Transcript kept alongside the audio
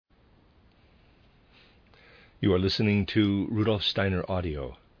You are listening to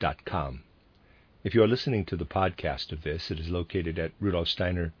rudolfsteineraudio.com. If you are listening to the podcast of this, it is located at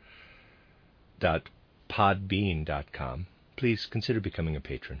rudolfsteiner.podbean.com. Please consider becoming a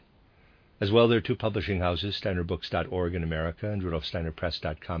patron. As well, there are two publishing houses, steinerbooks.org in America and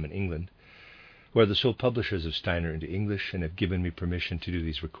rudolfsteinerpress.com in England, who are the sole publishers of Steiner into English and have given me permission to do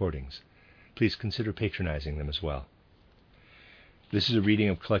these recordings. Please consider patronizing them as well. This is a reading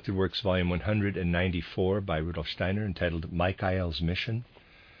of Collected Works, Volume 194 by Rudolf Steiner, entitled Michael's Mission,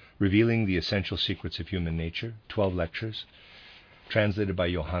 Revealing the Essential Secrets of Human Nature, 12 lectures, translated by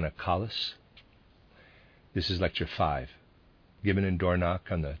Johanna Kallis. This is Lecture 5, given in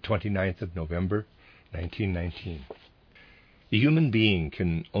Dornach on the 29th of November, 1919. The human being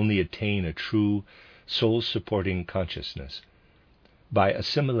can only attain a true soul-supporting consciousness by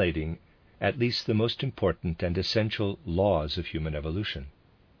assimilating at least the most important and essential laws of human evolution.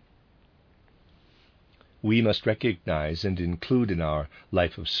 We must recognize and include in our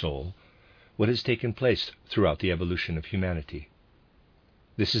life of soul what has taken place throughout the evolution of humanity.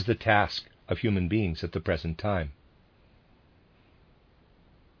 This is the task of human beings at the present time.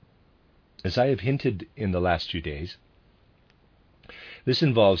 As I have hinted in the last few days, this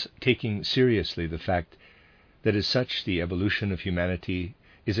involves taking seriously the fact that as such the evolution of humanity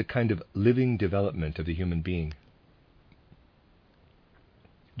is a kind of living development of the human being.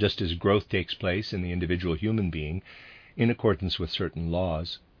 Just as growth takes place in the individual human being in accordance with certain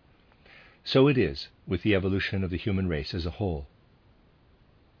laws, so it is with the evolution of the human race as a whole.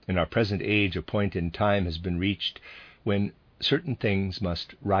 In our present age, a point in time has been reached when certain things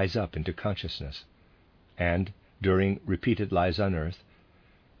must rise up into consciousness, and during repeated lives on earth,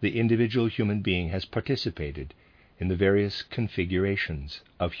 the individual human being has participated in the various configurations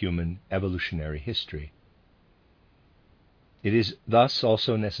of human evolutionary history. It is thus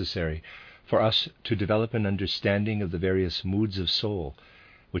also necessary for us to develop an understanding of the various moods of soul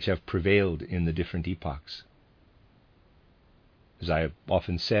which have prevailed in the different epochs. As I have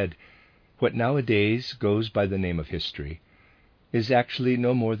often said, what nowadays goes by the name of history is actually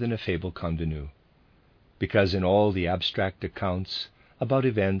no more than a fable convenue, because in all the abstract accounts about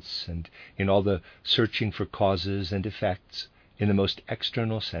events and in all the searching for causes and effects in the most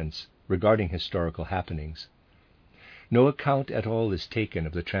external sense regarding historical happenings, no account at all is taken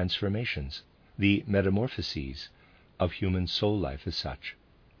of the transformations, the metamorphoses of human soul life as such.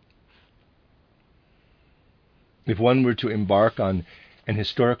 If one were to embark on an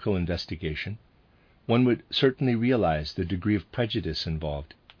historical investigation, one would certainly realize the degree of prejudice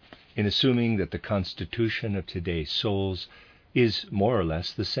involved in assuming that the constitution of today's souls is more or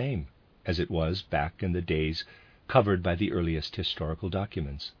less the same as it was back in the days covered by the earliest historical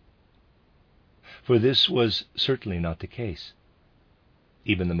documents. For this was certainly not the case.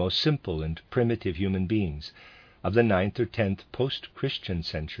 Even the most simple and primitive human beings of the 9th or 10th post-Christian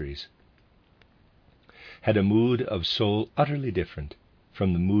centuries had a mood of soul utterly different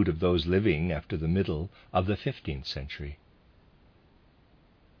from the mood of those living after the middle of the 15th century.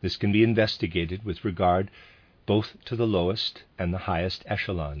 This can be investigated with regard both to the lowest and the highest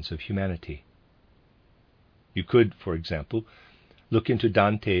echelons of humanity. You could, for example, look into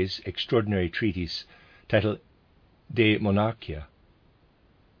Dante's extraordinary treatise titled De Monarchia.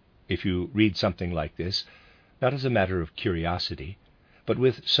 If you read something like this, not as a matter of curiosity, but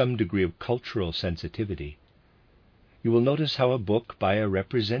with some degree of cultural sensitivity, you will notice how a book by a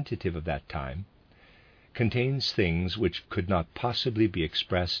representative of that time contains things which could not possibly be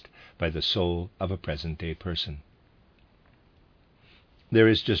expressed by the soul of a present-day person. There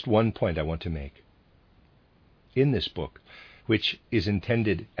is just one point I want to make. In this book, which is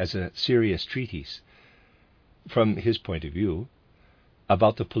intended as a serious treatise, from his point of view,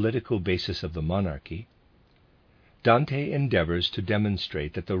 about the political basis of the monarchy, Dante endeavors to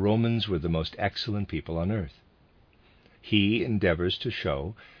demonstrate that the Romans were the most excellent people on earth. He endeavors to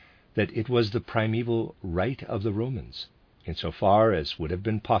show that it was the primeval right of the Romans, insofar as would have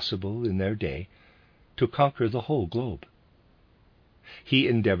been possible in their day, to conquer the whole globe. He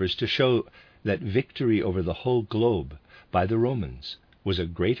endeavors to show that victory over the whole globe by the Romans was a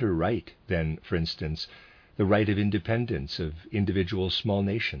greater right than, for instance, the right of independence of individual small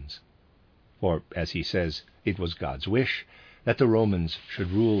nations. For, as he says, it was God's wish that the Romans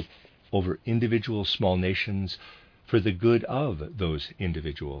should rule over individual small nations for the good of those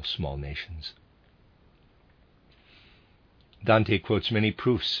individual small nations. Dante quotes many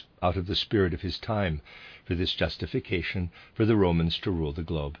proofs out of the spirit of his time for this justification for the Romans to rule the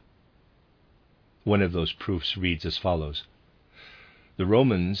globe. One of those proofs reads as follows: The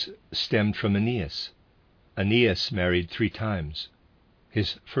Romans stemmed from Aeneas. Aeneas married 3 times.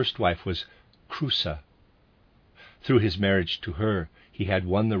 His first wife was Creusa. Through his marriage to her, he had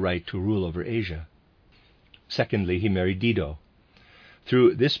won the right to rule over Asia. Secondly, he married Dido.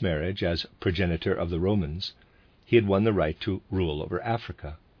 Through this marriage, as progenitor of the Romans, he had won the right to rule over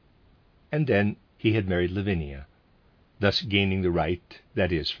Africa. And then he had married Lavinia, thus gaining the right,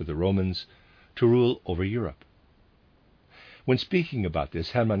 that is, for the Romans, to rule over Europe. When speaking about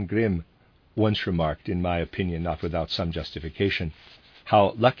this, Hermann Grimm once remarked, in my opinion not without some justification,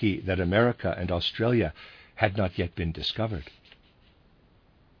 how lucky that America and Australia had not yet been discovered.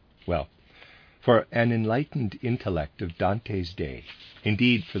 Well, for an enlightened intellect of Dante's day,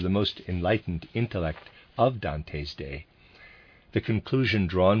 indeed for the most enlightened intellect of Dante's day, the conclusion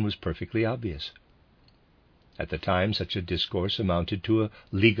drawn was perfectly obvious. At the time, such a discourse amounted to a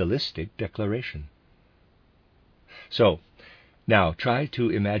legalistic declaration. So, now try to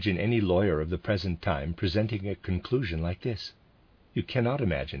imagine any lawyer of the present time presenting a conclusion like this. You cannot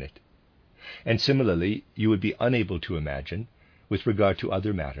imagine it. And similarly, you would be unable to imagine, with regard to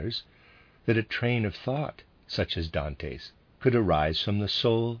other matters, that a train of thought, such as Dante's, could arise from the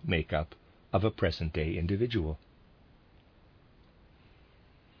soul make-up of a present-day individual.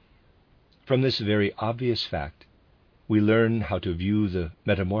 From this very obvious fact, we learn how to view the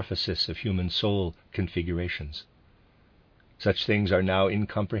metamorphosis of human soul configurations. Such things are now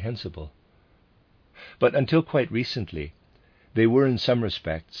incomprehensible. But until quite recently, they were in some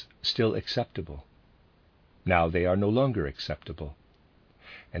respects still acceptable. Now they are no longer acceptable,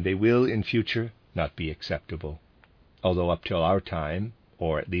 and they will in future not be acceptable, although up till our time,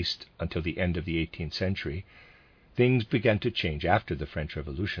 or at least until the end of the 18th century, things began to change after the French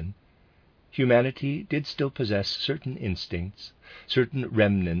Revolution. Humanity did still possess certain instincts, certain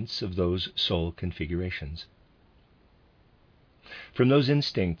remnants of those soul configurations. From those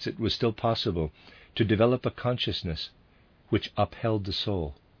instincts it was still possible to develop a consciousness which upheld the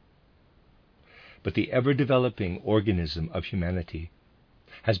soul. But the ever-developing organism of humanity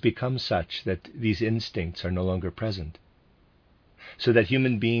has become such that these instincts are no longer present, so that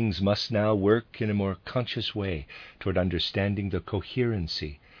human beings must now work in a more conscious way toward understanding the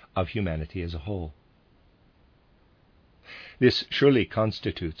coherency of humanity as a whole. This surely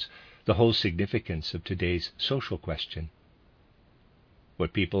constitutes the whole significance of today's social question.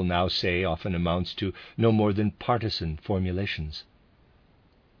 What people now say often amounts to no more than partisan formulations.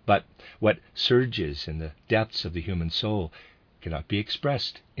 But what surges in the depths of the human soul cannot be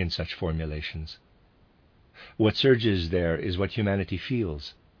expressed in such formulations. What surges there is what humanity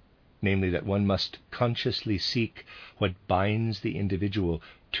feels, namely that one must consciously seek what binds the individual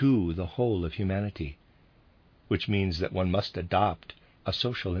to the whole of humanity, which means that one must adopt a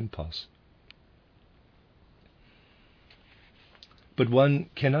social impulse. But one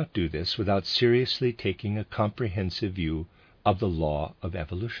cannot do this without seriously taking a comprehensive view of the law of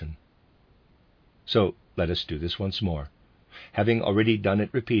evolution. So let us do this once more, having already done it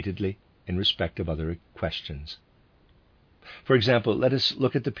repeatedly in respect of other questions. For example, let us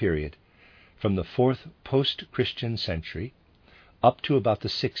look at the period from the 4th post-Christian century up to about the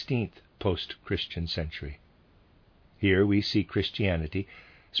 16th post-Christian century. Here we see Christianity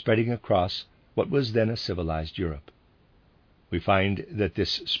spreading across what was then a civilized Europe. We find that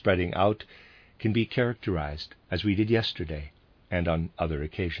this spreading out can be characterized, as we did yesterday and on other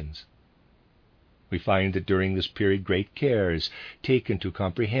occasions. We find that during this period great care is taken to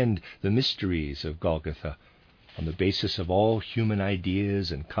comprehend the mysteries of Golgotha on the basis of all human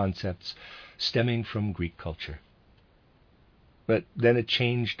ideas and concepts stemming from Greek culture. But then a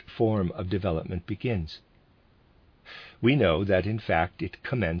changed form of development begins. We know that, in fact, it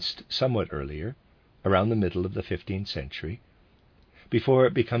commenced somewhat earlier, around the middle of the 15th century, before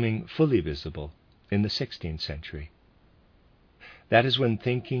becoming fully visible in the 16th century. That is when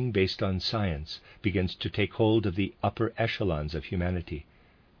thinking based on science begins to take hold of the upper echelons of humanity,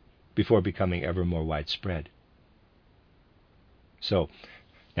 before becoming ever more widespread. So,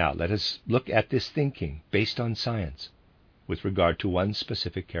 now let us look at this thinking based on science with regard to one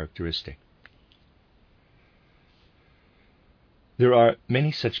specific characteristic. There are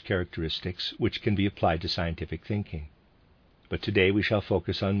many such characteristics which can be applied to scientific thinking, but today we shall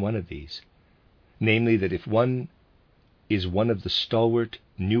focus on one of these, namely that if one is one of the stalwart,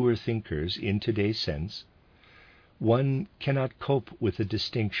 newer thinkers in today's sense, one cannot cope with the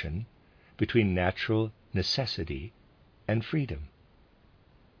distinction between natural necessity and freedom.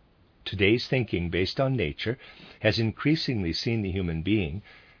 Today's thinking based on nature has increasingly seen the human being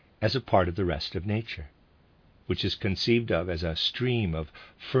as a part of the rest of nature, which is conceived of as a stream of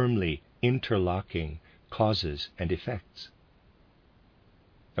firmly interlocking causes and effects.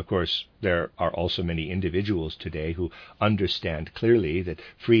 Of course, there are also many individuals today who understand clearly that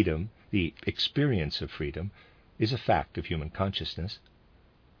freedom, the experience of freedom, is a fact of human consciousness.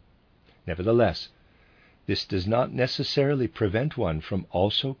 Nevertheless, this does not necessarily prevent one from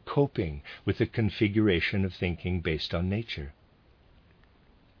also coping with the configuration of thinking based on nature.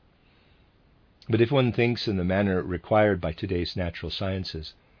 But if one thinks in the manner required by today's natural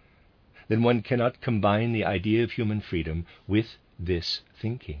sciences, then one cannot combine the idea of human freedom with this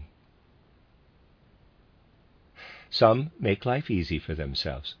thinking. Some make life easy for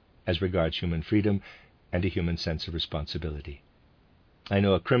themselves as regards human freedom and a human sense of responsibility. I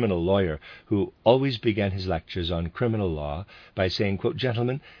know a criminal lawyer who always began his lectures on criminal law by saying, quote,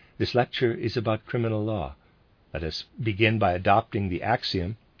 "Gentlemen, this lecture is about criminal law. Let us begin by adopting the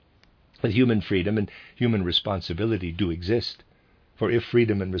axiom that human freedom and human responsibility do exist. For if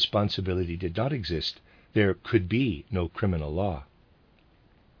freedom and responsibility did not exist, there could be no criminal law."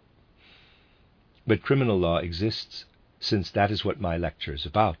 But criminal law exists, since that is what my lecture is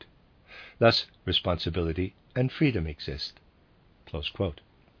about. Thus, responsibility and freedom exist. Close quote.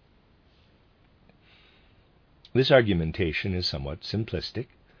 This argumentation is somewhat simplistic,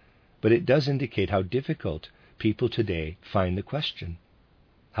 but it does indicate how difficult people today find the question: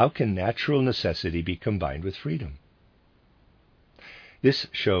 how can natural necessity be combined with freedom? This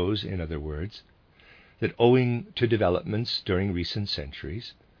shows, in other words, that owing to developments during recent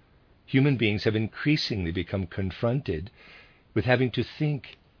centuries, human beings have increasingly become confronted with having to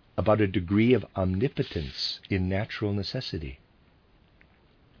think about a degree of omnipotence in natural necessity.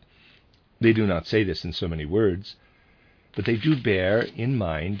 They do not say this in so many words, but they do bear in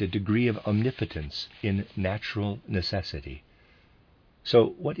mind a degree of omnipotence in natural necessity.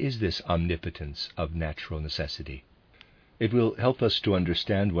 So, what is this omnipotence of natural necessity? It will help us to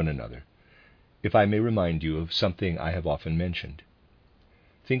understand one another if I may remind you of something I have often mentioned.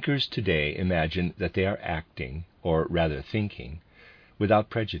 Thinkers today imagine that they are acting, or rather thinking,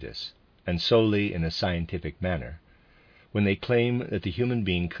 without prejudice and solely in a scientific manner, when they claim that the human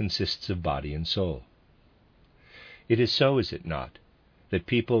being consists of body and soul. It is so, is it not, that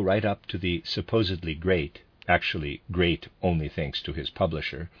people right up to the supposedly great, actually great only thanks to his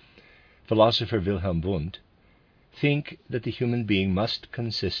publisher, philosopher Wilhelm Wundt, think that the human being must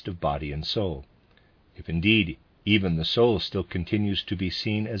consist of body and soul, if indeed even the soul still continues to be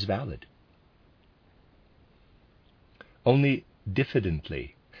seen as valid. Only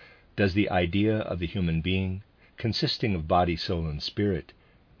diffidently does the idea of the human being, consisting of body, soul, and spirit,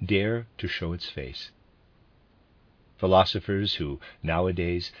 dare to show its face. Philosophers who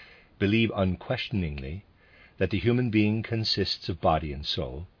nowadays believe unquestioningly that the human being consists of body and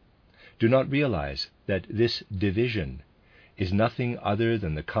soul do not realize that this division is nothing other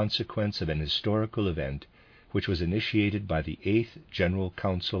than the consequence of an historical event which was initiated by the Eighth General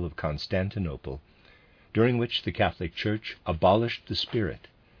Council of Constantinople, during which the Catholic Church abolished the spirit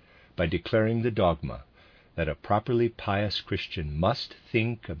by declaring the dogma that a properly pious Christian must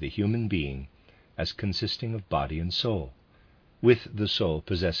think of the human being as consisting of body and soul, with the soul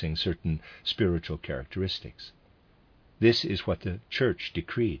possessing certain spiritual characteristics. This is what the Church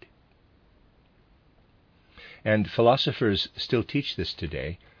decreed. And philosophers still teach this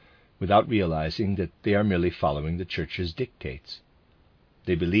today without realizing that they are merely following the Church's dictates.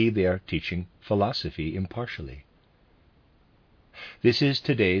 They believe they are teaching philosophy impartially. This is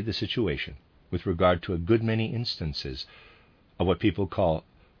today the situation with regard to a good many instances of what people call,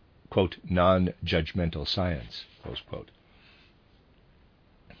 quote, non-judgmental science, close quote.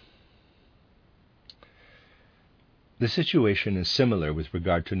 The situation is similar with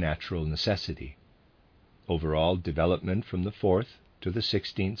regard to natural necessity. Overall development from the 4th to the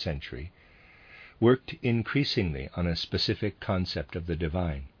 16th century worked increasingly on a specific concept of the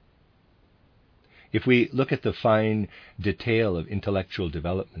divine. If we look at the fine detail of intellectual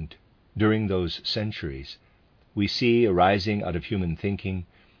development during those centuries, we see arising out of human thinking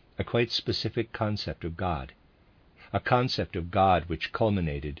a quite specific concept of God, a concept of God which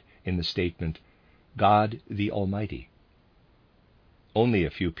culminated in the statement, God the Almighty. Only a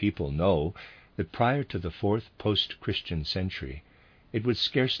few people know that prior to the 4th post-Christian century, it would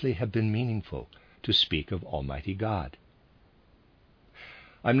scarcely have been meaningful to speak of Almighty God.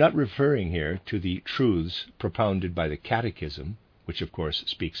 I'm not referring here to the truths propounded by the Catechism, which of course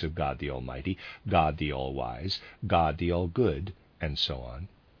speaks of God the Almighty, God the All-Wise, God the All-Good, and so on.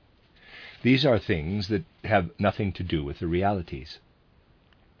 These are things that have nothing to do with the realities.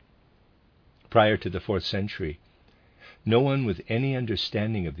 Prior to the 4th century, no one with any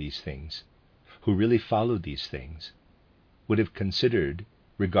understanding of these things, who really followed these things, would have considered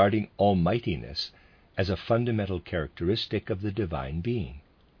regarding almightiness as a fundamental characteristic of the divine being.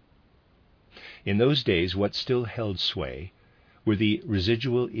 In those days, what still held sway were the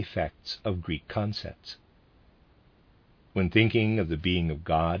residual effects of Greek concepts. When thinking of the being of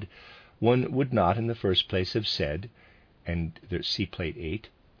God, one would not in the first place have said, and see plate 8,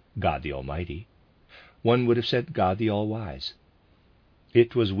 God the Almighty. One would have said God the All-Wise.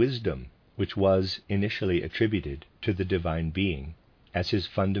 It was wisdom which was initially attributed to the divine being as his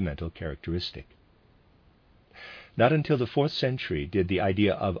fundamental characteristic. Not until the 4th century did the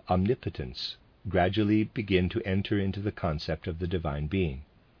idea of omnipotence gradually begin to enter into the concept of the divine being,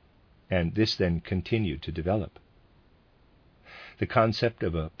 and this then continued to develop. The concept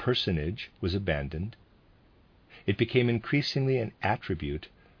of a personage was abandoned. It became increasingly an attribute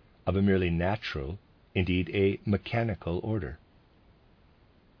of a merely natural, indeed a mechanical order.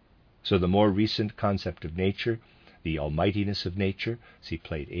 So the more recent concept of nature, the almightiness of nature, see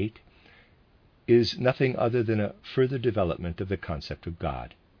plate 8, is nothing other than a further development of the concept of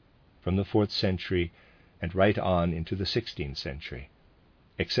God, from the 4th century and right on into the 16th century,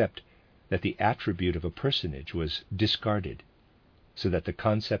 except that the attribute of a personage was discarded, so that the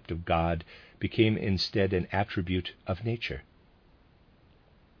concept of God became instead an attribute of nature.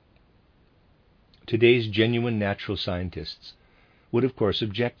 Today's genuine natural scientists would of course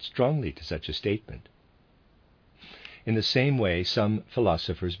object strongly to such a statement. In the same way, some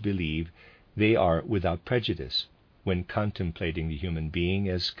philosophers believe they are without prejudice when contemplating the human being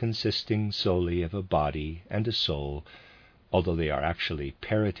as consisting solely of a body and a soul, although they are actually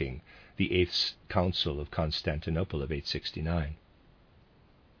parroting the Eighth Council of Constantinople of 869.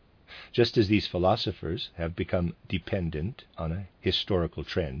 Just as these philosophers have become dependent on a historical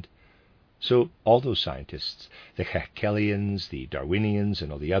trend, so all those scientists, the Haeckel'ians, the Darwinians,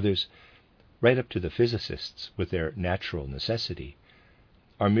 and all the others, right up to the physicists with their natural necessity,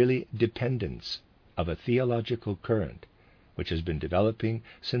 are merely dependents of a theological current which has been developing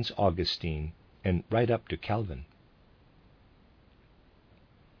since Augustine and right up to Calvin.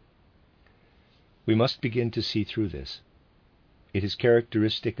 We must begin to see through this. It is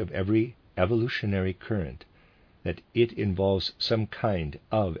characteristic of every evolutionary current that it involves some kind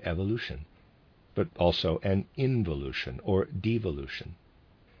of evolution, but also an involution or devolution.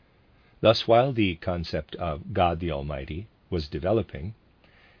 Thus, while the concept of God the Almighty was developing,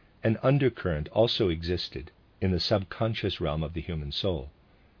 an undercurrent also existed in the subconscious realm of the human soul,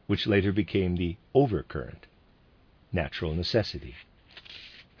 which later became the overcurrent, natural necessity.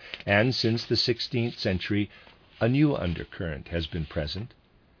 And since the 16th century, a new undercurrent has been present,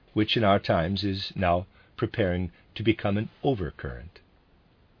 which in our times is now preparing to become an overcurrent.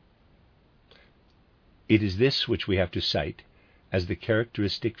 It is this which we have to cite as the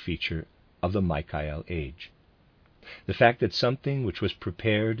characteristic feature of the Michael age. The fact that something which was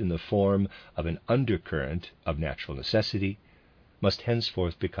prepared in the form of an undercurrent of natural necessity must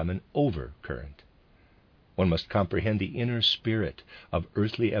henceforth become an overcurrent. One must comprehend the inner spirit of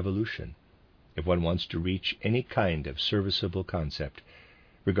earthly evolution if one wants to reach any kind of serviceable concept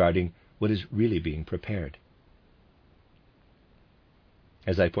regarding what is really being prepared.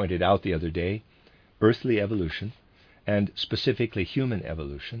 As I pointed out the other day, earthly evolution, and specifically human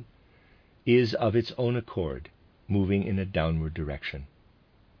evolution, is of its own accord moving in a downward direction.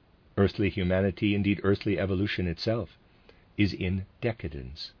 Earthly humanity, indeed earthly evolution itself, is in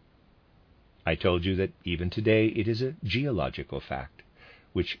decadence. I told you that even today it is a geological fact,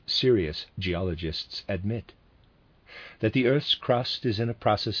 which serious geologists admit, that the Earth's crust is in a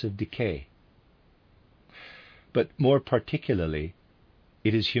process of decay. But more particularly,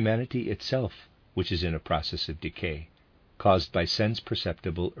 it is humanity itself which is in a process of decay, caused by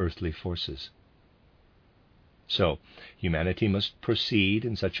sense-perceptible earthly forces. So, humanity must proceed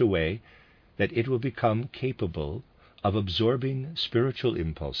in such a way that it will become capable of absorbing spiritual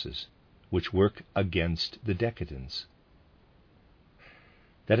impulses which work against the decadence.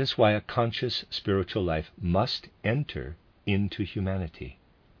 That is why a conscious spiritual life must enter into humanity.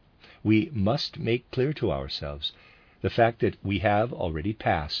 We must make clear to ourselves the fact that we have already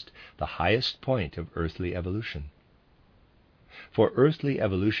passed the highest point of earthly evolution. For earthly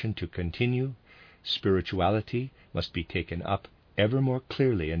evolution to continue, spirituality must be taken up ever more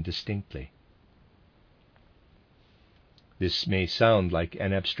clearly and distinctly. This may sound like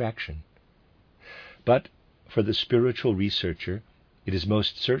an abstraction, but for the spiritual researcher, it is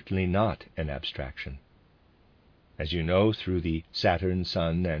most certainly not an abstraction. As you know, through the Saturn,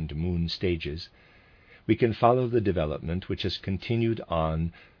 Sun, and Moon stages, we can follow the development which has continued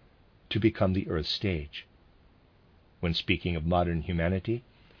on to become the Earth stage. When speaking of modern humanity,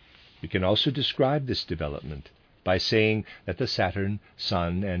 we can also describe this development by saying that the Saturn,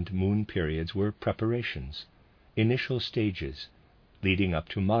 Sun, and Moon periods were preparations, initial stages, leading up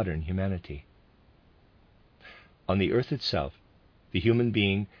to modern humanity. On the Earth itself, the human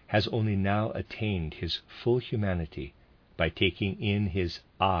being has only now attained his full humanity by taking in his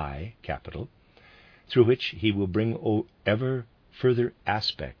I capital, through which he will bring ever further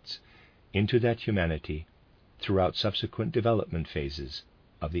aspects into that humanity throughout subsequent development phases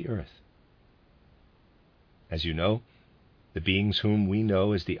of the earth. As you know, the beings whom we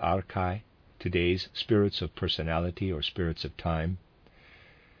know as the Archai, today's spirits of personality or spirits of time,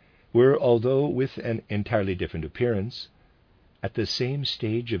 were, although with an entirely different appearance, at the same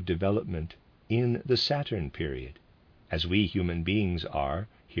stage of development in the Saturn period as we human beings are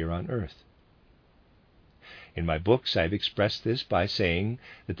here on Earth. In my books, I've expressed this by saying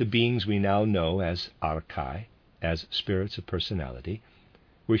that the beings we now know as Archai, as spirits of personality,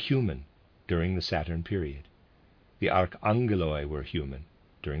 were human during the Saturn period. The Archangeloi were human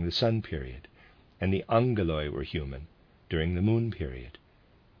during the Sun period, and the Angeloi were human during the Moon period.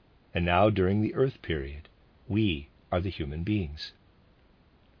 And now, during the Earth period, we are the human beings.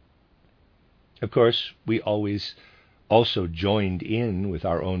 Of course, we always also joined in with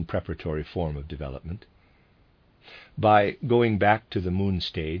our own preparatory form of development. By going back to the Moon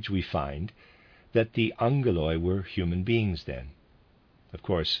stage, we find that the Angeloi were human beings then. Of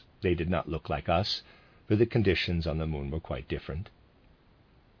course, they did not look like us, for the conditions on the Moon were quite different.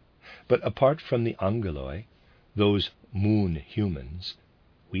 But apart from the Angeloi, those Moon humans,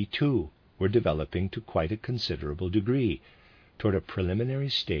 we too were developing to quite a considerable degree toward a preliminary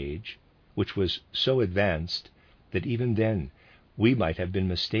stage which was so advanced that even then we might have been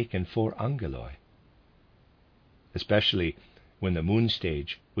mistaken for Angeloi. Especially when the Moon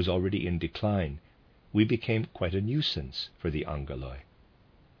stage was already in decline, we became quite a nuisance for the Angeloi.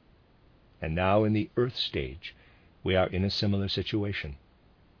 And now in the Earth stage, we are in a similar situation.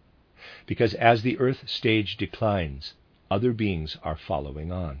 Because as the Earth stage declines, other beings are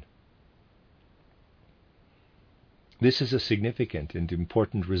following on. This is a significant and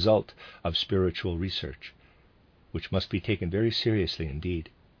important result of spiritual research, which must be taken very seriously indeed.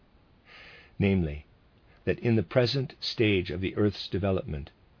 Namely, that in the present stage of the Earth's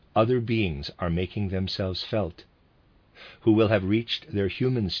development, other beings are making themselves felt, who will have reached their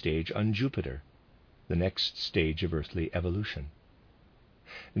human stage on Jupiter, the next stage of earthly evolution.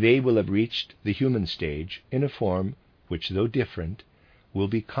 They will have reached the human stage in a form which, though different, will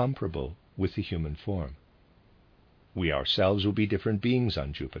be comparable with the human form. We ourselves will be different beings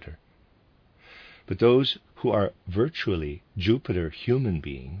on Jupiter. But those who are virtually Jupiter human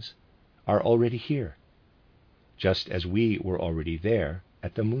beings are already here, just as we were already there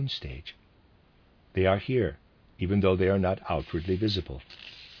at the Moon stage. They are here, even though they are not outwardly visible.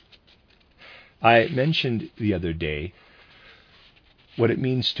 I mentioned the other day what it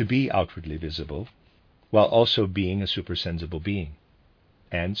means to be outwardly visible, while also being a supersensible being.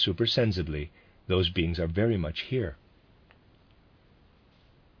 And supersensibly, those beings are very much here.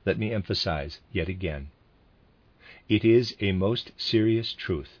 Let me emphasize yet again, it is a most serious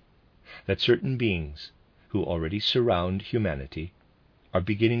truth that certain beings who already surround humanity are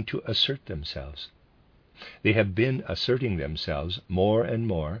beginning to assert themselves. They have been asserting themselves more and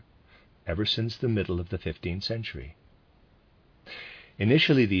more ever since the middle of the 15th century.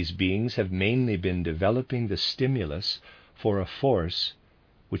 Initially, these beings have mainly been developing the stimulus for a force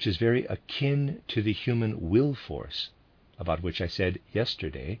which is very akin to the human will force, about which I said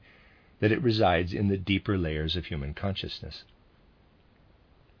yesterday that it resides in the deeper layers of human consciousness.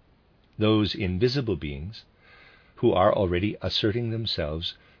 Those invisible beings who are already asserting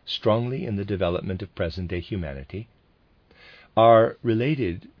themselves strongly in the development of present-day humanity are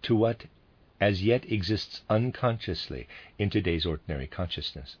related to what as yet exists unconsciously in today's ordinary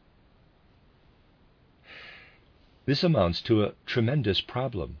consciousness. This amounts to a tremendous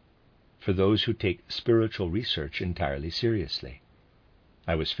problem for those who take spiritual research entirely seriously.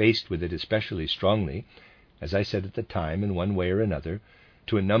 I was faced with it especially strongly, as I said at the time, in one way or another,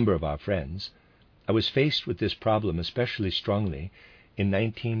 to a number of our friends. I was faced with this problem especially strongly in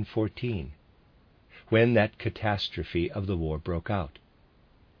 1914, when that catastrophe of the war broke out.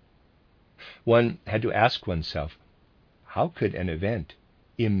 One had to ask oneself, how could an event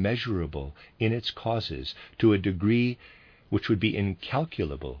immeasurable in its causes to a degree which would be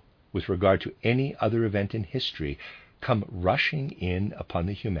incalculable with regard to any other event in history come rushing in upon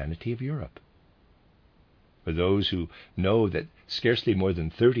the humanity of Europe? For those who know that scarcely more than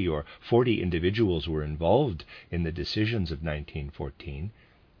 30 or 40 individuals were involved in the decisions of 1914,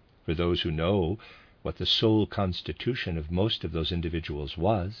 for those who know what the soul constitution of most of those individuals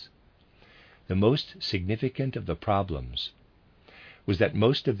was, the most significant of the problems was that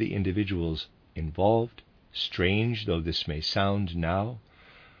most of the individuals involved, strange though this may sound now,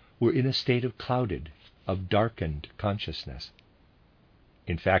 were in a state of clouded, of darkened consciousness.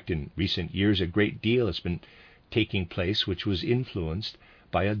 In fact, in recent years, a great deal has been taking place which was influenced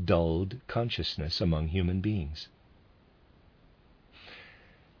by a dulled consciousness among human beings.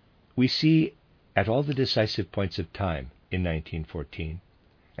 We see at all the decisive points of time in 1914,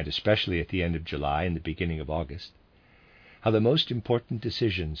 and especially at the end of July and the beginning of August, how the most important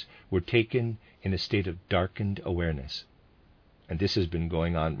decisions were taken in a state of darkened awareness. And this has been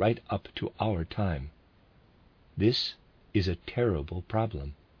going on right up to our time. This is a terrible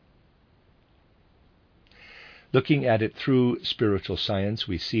problem. Looking at it through spiritual science,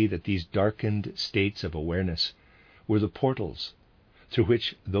 we see that these darkened states of awareness were the portals through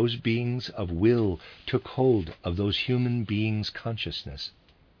which those beings of will took hold of those human beings' consciousness,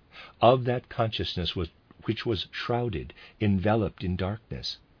 of that consciousness which was shrouded, enveloped in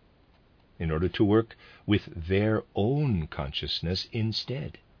darkness, in order to work with their own consciousness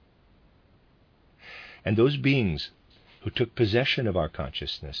instead. And those beings who took possession of our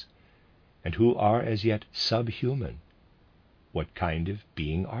consciousness and who are as yet subhuman, what kind of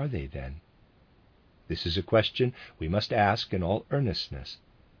being are they then? This is a question we must ask in all earnestness.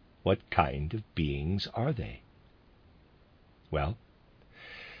 What kind of beings are they? Well,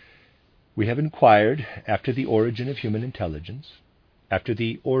 we have inquired after the origin of human intelligence, after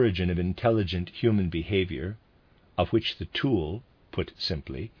the origin of intelligent human behavior, of which the tool, put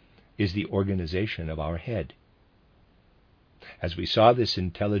simply, is the organization of our head. As we saw, this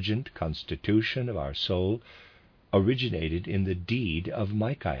intelligent constitution of our soul originated in the deed of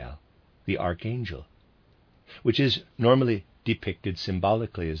Michael, the archangel, which is normally depicted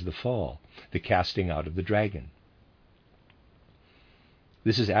symbolically as the fall, the casting out of the dragon.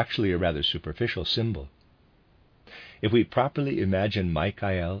 This is actually a rather superficial symbol. If we properly imagine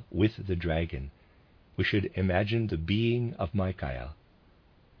Michael with the dragon, we should imagine the being of Michael,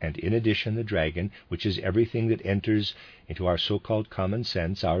 and in addition the dragon, which is everything that enters into our so-called common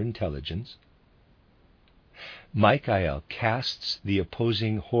sense, our intelligence. Michael casts the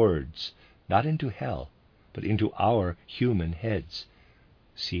opposing hordes not into hell, but into our human heads.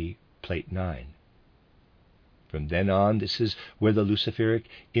 See Plate 9. From then on, this is where the Luciferic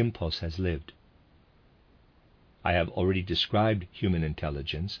impulse has lived. I have already described human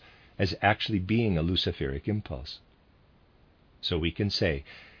intelligence as actually being a Luciferic impulse. So we can say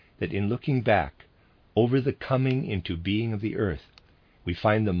that in looking back over the coming into being of the earth, we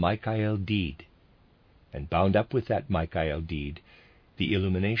find the Michael deed, and bound up with that Michael deed, the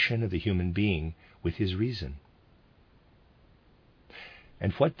illumination of the human being with his reason.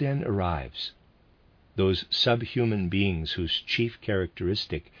 And what then arrives? Those subhuman beings whose chief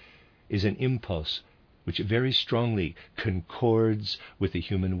characteristic is an impulse which very strongly concords with the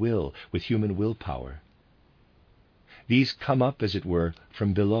human will, with human willpower. These come up, as it were,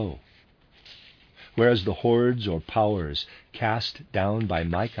 from below, whereas the hordes or powers cast down by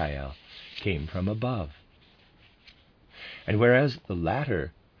Michael came from above. And whereas the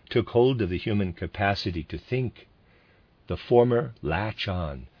latter took hold of the human capacity to think, the former latch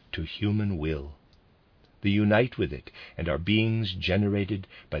on to human will. They unite with it and are beings generated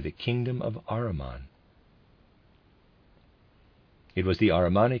by the kingdom of Ahriman. It was the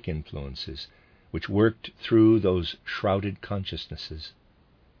Ahrimanic influences which worked through those shrouded consciousnesses.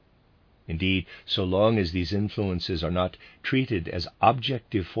 Indeed, so long as these influences are not treated as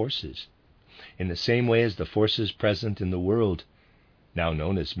objective forces, in the same way as the forces present in the world, now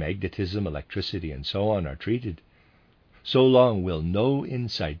known as magnetism, electricity, and so on, are treated, so long will no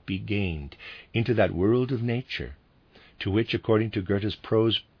insight be gained into that world of nature, to which, according to Goethe's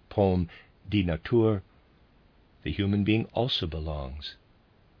prose poem Die Natur, the human being also belongs.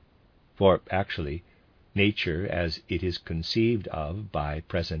 For actually, nature, as it is conceived of by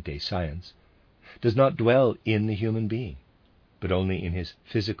present-day science, does not dwell in the human being, but only in his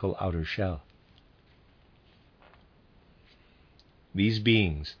physical outer shell. These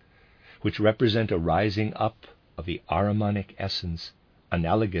beings, which represent a rising up of the Ahrimanic essence,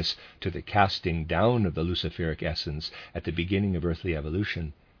 analogous to the casting down of the Luciferic essence at the beginning of earthly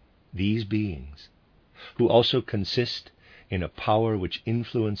evolution, these beings, who also consist in a power which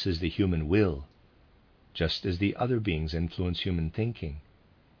influences the human will, just as the other beings influence human thinking,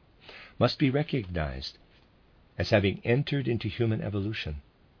 must be recognized as having entered into human evolution.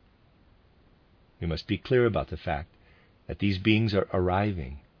 We must be clear about the fact that these beings are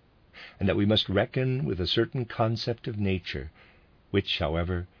arriving, and that we must reckon with a certain concept of nature, which,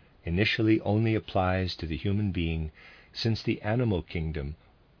 however, initially only applies to the human being, since the animal kingdom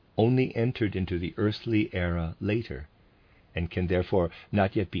only entered into the earthly era later, and can therefore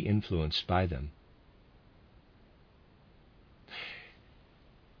not yet be influenced by them.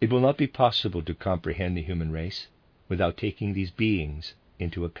 It will not be possible to comprehend the human race without taking these beings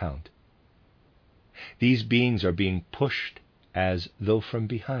into account. These beings are being pushed as though from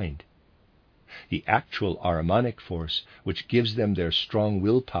behind. The actual Ahrimanic force, which gives them their strong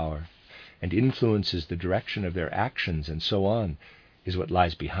willpower and influences the direction of their actions and so on, is what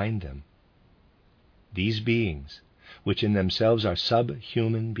lies behind them. These beings, which in themselves are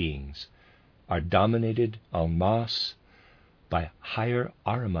subhuman beings, are dominated en masse by higher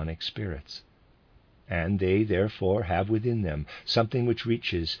Ahrimanic spirits, and they therefore have within them something which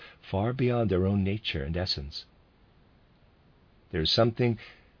reaches far beyond their own nature and essence. There is something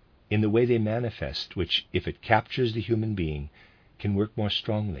in the way they manifest which, if it captures the human being, can work more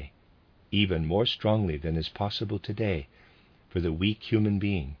strongly, even more strongly than is possible today for the weak human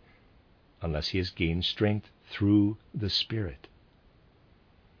being, unless he has gained strength through the Spirit.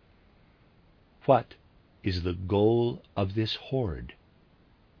 What is the goal of this horde?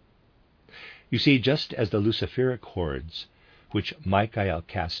 You see, just as the Luciferic hordes, which Michael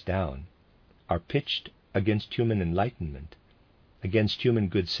cast down, are pitched against human enlightenment, against human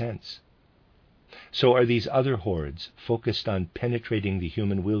good sense, so are these other hordes focused on penetrating the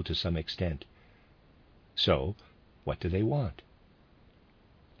human will to some extent. So, what do they want?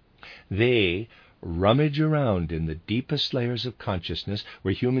 They rummage around in the deepest layers of consciousness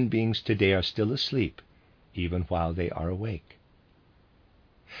where human beings today are still asleep, even while they are awake.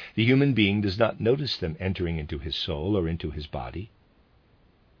 The human being does not notice them entering into his soul or into his body,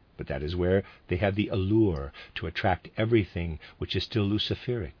 but that is where they have the allure to attract everything which is still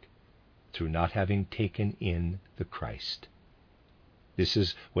Luciferic, through not having taken in the Christ. This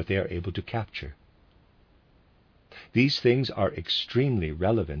is what they are able to capture. These things are extremely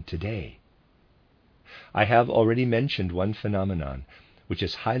relevant today. I have already mentioned one phenomenon which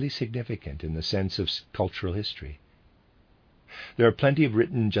is highly significant in the sense of cultural history. There are plenty of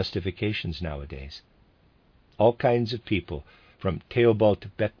written justifications nowadays. All kinds of people, from Theobald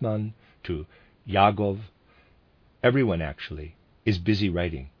Bettmann to Yagov, everyone actually is busy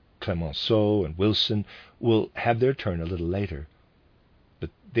writing. Clemenceau and Wilson will have their turn a little later, but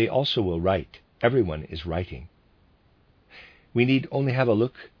they also will write. Everyone is writing. We need only have a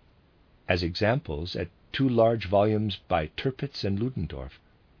look as examples at 2 large volumes by Tirpitz and Ludendorff.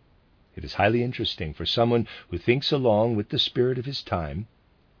 It is highly interesting for someone who thinks along with the spirit of his time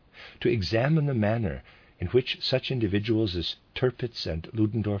to examine the manner in which such individuals as Tirpitz and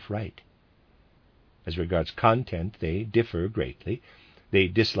Ludendorff write. As regards content, they differ greatly. They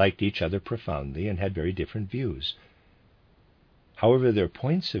disliked each other profoundly and had very different views. However, their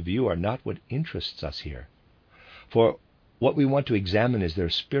points of view are not what interests us here, for what we want to examine is their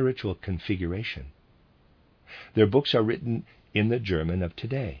spiritual configuration. Their books are written in the German of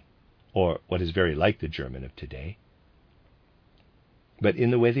today, or what is very like the German of today. But in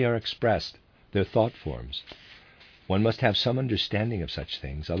the way they are expressed, their thought forms, one must have some understanding of such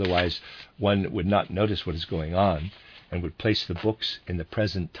things, otherwise one would not notice what is going on and would place the books in the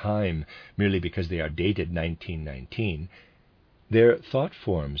present time merely because they are dated 1919. Their thought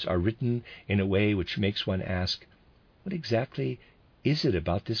forms are written in a way which makes one ask, what exactly is it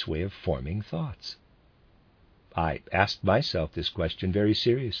about this way of forming thoughts? I asked myself this question very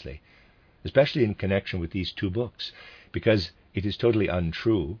seriously, especially in connection with these 2 books, because it is totally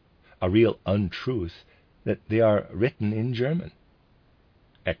untrue, a real untruth, that they are written in German.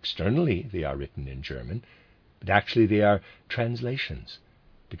 Externally they are written in German, but actually they are translations,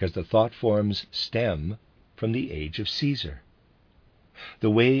 because the thought forms stem from the age of Caesar.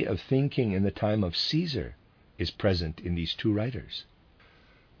 The way of thinking in the time of Caesar is present in these 2 writers.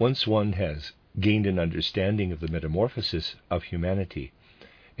 Once one has gained an understanding of the metamorphosis of humanity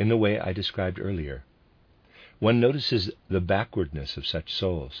in the way I described earlier, one notices the backwardness of such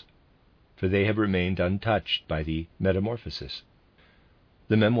souls, for they have remained untouched by the metamorphosis.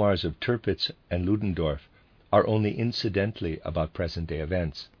 The memoirs of Tirpitz and Ludendorff are only incidentally about present-day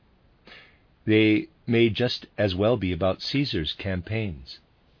events. They may just as well be about Caesar's campaigns.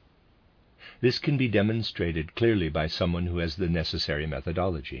 This can be demonstrated clearly by someone who has the necessary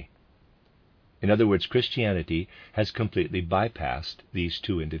methodology. In other words, Christianity has completely bypassed these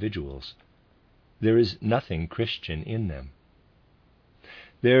 2 individuals. There is nothing Christian in them.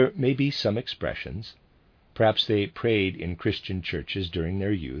 There may be some expressions. Perhaps they prayed in Christian churches during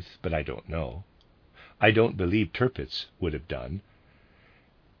their youth, but I don't know. I don't believe Tirpitz would have done.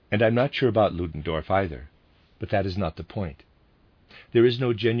 And I'm not sure about Ludendorff either, but that is not the point. There is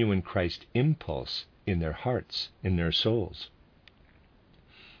no genuine Christ impulse in their hearts, in their souls.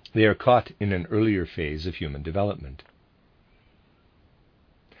 They are caught in an earlier phase of human development.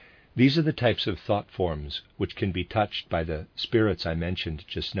 These are the types of thought forms which can be touched by the spirits I mentioned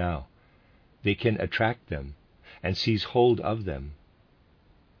just now. They can attract them and seize hold of them.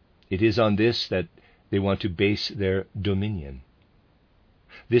 It is on this that They want to base their dominion.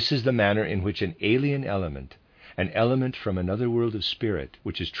 This is the manner in which an alien element, an element from another world of spirit,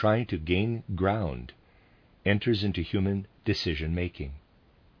 which is trying to gain ground, enters into human decision-making.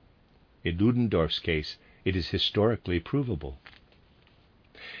 In Ludendorff's case, it is historically provable.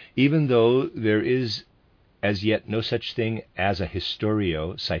 Even though there is as yet no such thing as a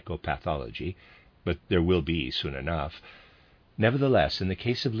historio-psychopathology, but there will be soon enough, nevertheless, in the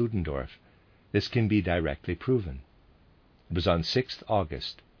case of Ludendorff, this can be directly proven. It was on 6th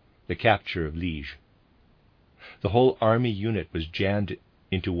August, the capture of Liege. The whole army unit was jammed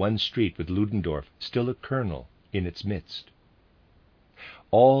into one street with Ludendorff, still a colonel, in its midst.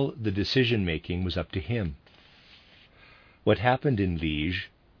 All the decision-making was up to him. What happened in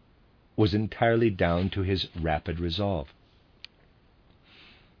Liege was entirely down to his rapid resolve.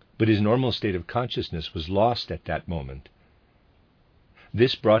 But his normal state of consciousness was lost at that moment.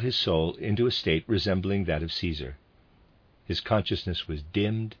 This brought his soul into a state resembling that of Caesar. His consciousness was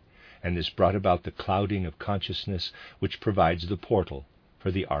dimmed, and this brought about the clouding of consciousness which provides the portal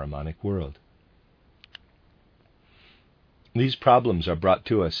for the Ahrimanic world. These problems are brought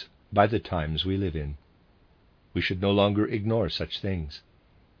to us by the times we live in. We should no longer ignore such things.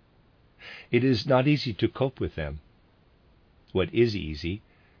 It is not easy to cope with them. What is easy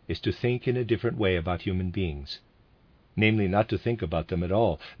is to think in a different way about human beings, namely, not to think about them at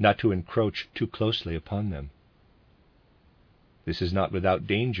all, not to encroach too closely upon them. This is not without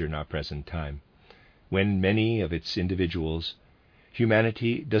danger in our present time, when many of its individuals,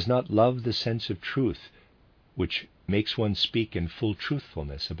 humanity does not love the sense of truth which makes one speak in full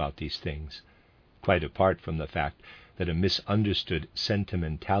truthfulness about these things, quite apart from the fact that a misunderstood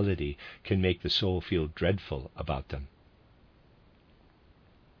sentimentality can make the soul feel dreadful about them.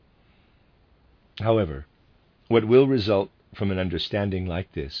 However, what will result from an understanding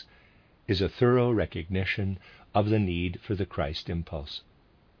like this is a thorough recognition of the need for the Christ impulse.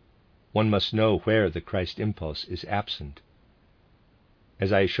 One must know where the Christ impulse is absent.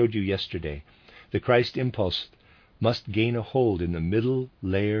 As I showed you yesterday, the Christ impulse must gain a hold in the middle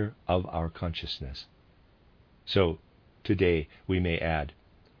layer of our consciousness. So, today we may add,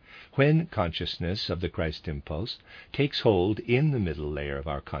 when consciousness of the Christ impulse takes hold in the middle layer of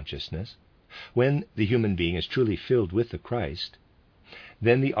our consciousness, when the human being is truly filled with the Christ,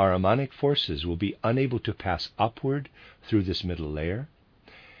 then the Ahrimanic forces will be unable to pass upward through this middle layer,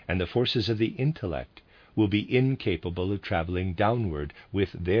 and the forces of the intellect will be incapable of traveling downward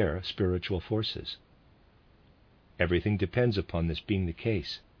with their spiritual forces. Everything depends upon this being the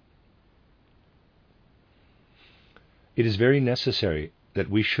case. It is very necessary that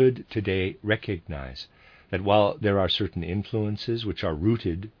we should today recognize that while there are certain influences which are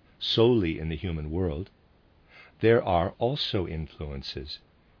rooted solely in the human world, there are also influences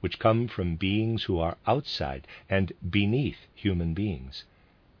which come from beings who are outside and beneath human beings,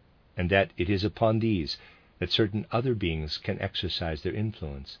 and that it is upon these that certain other beings can exercise their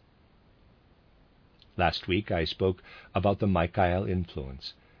influence. Last week I spoke about the Michael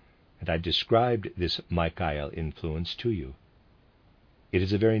influence, and I described this Michael influence to you. It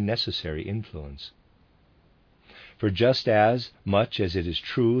is a very necessary influence. For just as much as it is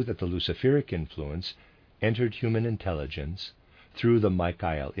true that the Luciferic influence entered human intelligence through the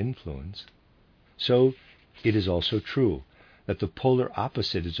Michael influence, so it is also true that the polar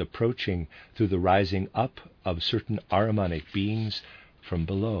opposite is approaching through the rising up of certain Ahrimanic beings from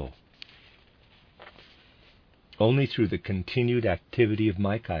below. Only through the continued activity of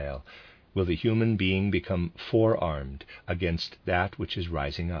Michael will the human being become forearmed against that which is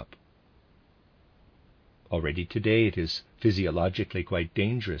rising up. Already today it is physiologically quite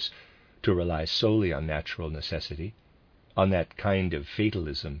dangerous to rely solely on natural necessity, on that kind of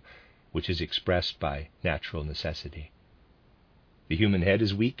fatalism which is expressed by natural necessity. The human head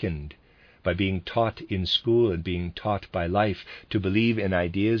is weakened by being taught in school and being taught by life to believe in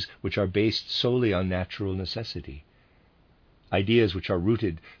ideas which are based solely on natural necessity, ideas which are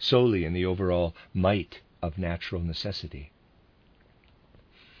rooted solely in the overall might of natural necessity.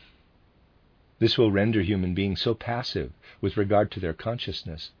 This will render human beings so passive with regard to their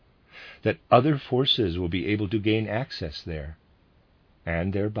consciousness that other forces will be able to gain access there,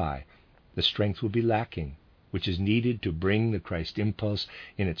 and thereby the strength will be lacking which is needed to bring the Christ impulse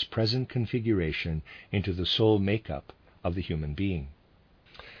in its present configuration into the soul makeup of the human being.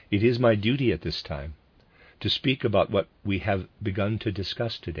 It is my duty at this time to speak about what we have begun to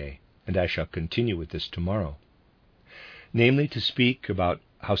discuss today, and I shall continue with this tomorrow, namely to speak about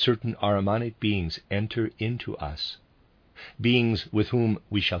how certain Ahrimanic beings enter into us, beings with whom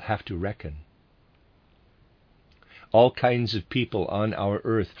we shall have to reckon. All kinds of people on our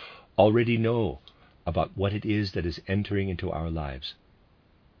earth already know about what it is that is entering into our lives.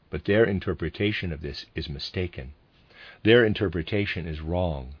 But their interpretation of this is mistaken. Their interpretation is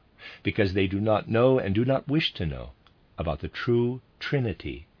wrong, because they do not know and do not wish to know about the true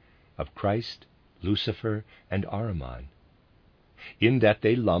Trinity of Christ, Lucifer, and Ahriman, in that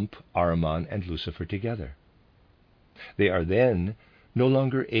they lump Ahriman and Lucifer together. They are then no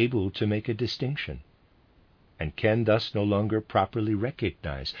longer able to make a distinction, and can thus no longer properly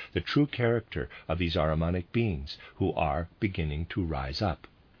recognize the true character of these Ahrimanic beings who are beginning to rise up.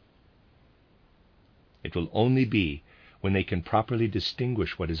 It will only be when they can properly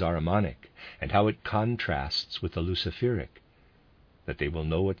distinguish what is Ahrimanic and how it contrasts with the Luciferic that they will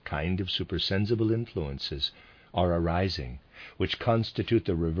know what kind of supersensible influences are arising, which constitute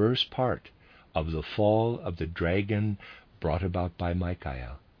the reverse part of the fall of the dragon brought about by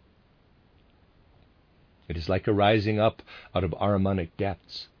Michael. It is like a rising up out of Ahrimanic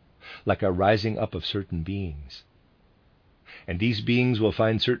depths, like a rising up of certain beings. And these beings will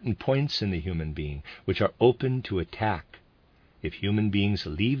find certain points in the human being which are open to attack if human beings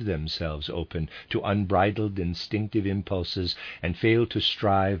leave themselves open to unbridled instinctive impulses and fail to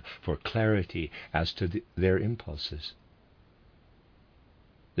strive for clarity as to their impulses.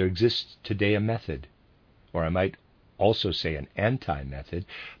 There exists today a method, or I might also say an anti-method,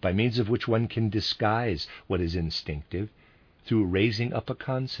 by means of which one can disguise what is instinctive through raising up a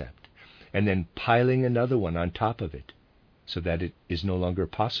concept and then piling another one on top of it, so that it is no longer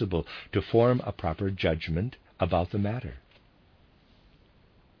possible to form a proper judgment about the matter.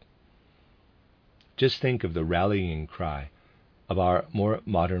 Just think of the rallying cry of our more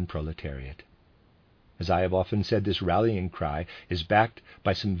modern proletariat. As I have often said, this rallying cry is backed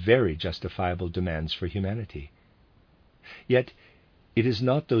by some very justifiable demands for humanity. Yet it is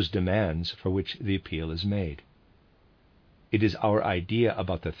not those demands for which the appeal is made. It is our idea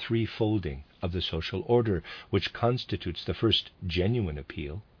about the threefolding of the social order which constitutes the first genuine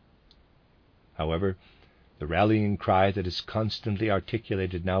appeal. However, the rallying cry that is constantly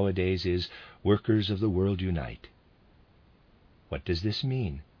articulated nowadays is, "Workers of the world, unite." What does this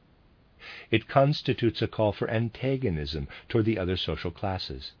mean? It constitutes a call for antagonism toward the other social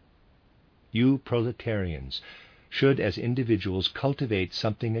classes. You proletarians should, as individuals, cultivate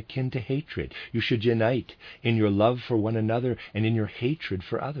something akin to hatred. You should unite in your love for one another and in your hatred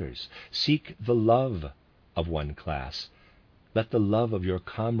for others. Seek the love of one class. Let the love of your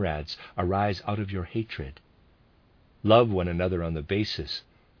comrades arise out of your hatred. Love one another on the basis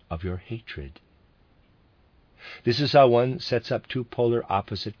of your hatred. This is how one sets up two polar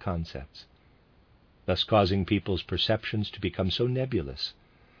opposite concepts, thus causing people's perceptions to become so nebulous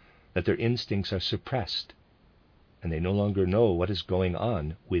that their instincts are suppressed and they no longer know what is going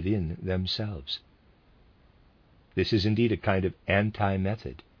on within themselves. This is indeed a kind of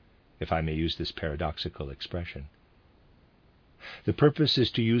anti-method, if I may use this paradoxical expression. The purpose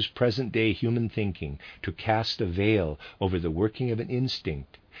is to use present-day human thinking to cast a veil over the working of an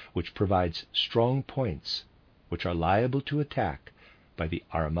instinct which provides strong points which are liable to attack by the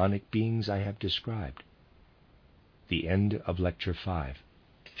Ahrimanic beings I have described. The end of Lecture 5.